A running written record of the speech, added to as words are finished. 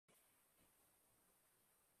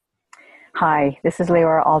Hi, this is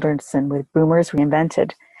Leora Alderson with Boomers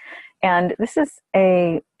Reinvented. And this is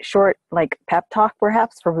a short, pep talk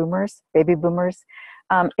perhaps for boomers, baby boomers.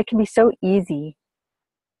 It can be so easy,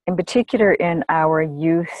 in particular in our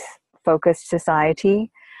youth-focused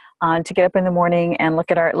society, to get up in the morning and look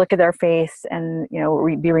at our face and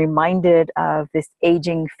be reminded of this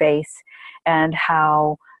aging face and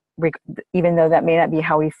how, even though that may not be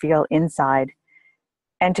how we feel inside,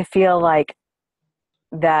 and to feel like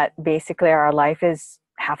that basically our life is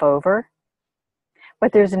half over.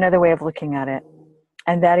 But there's another way of looking at it,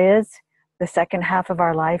 and that is the second half of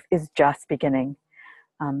our life is just beginning.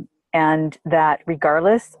 And that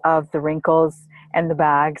regardless of the wrinkles and the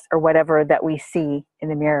bags or whatever that we see in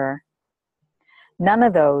the mirror, none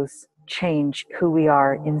of those change who we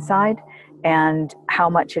are inside and how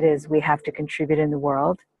much it is we have to contribute in the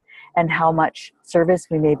world and how much service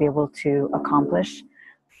we may be able to accomplish,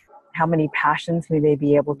 how many passions we may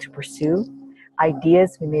be able to pursue,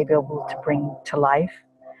 ideas we may be able to bring to life,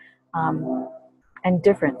 and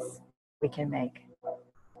difference we can make.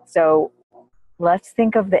 So let's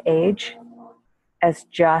think of the age as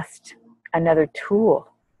just another tool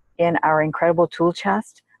in our incredible tool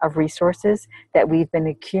chest of resources that we've been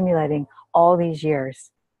accumulating all these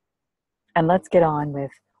years. And let's get on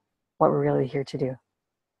with what we're really here to do.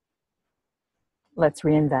 Let's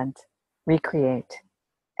reinvent, recreate,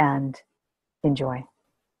 and enjoy.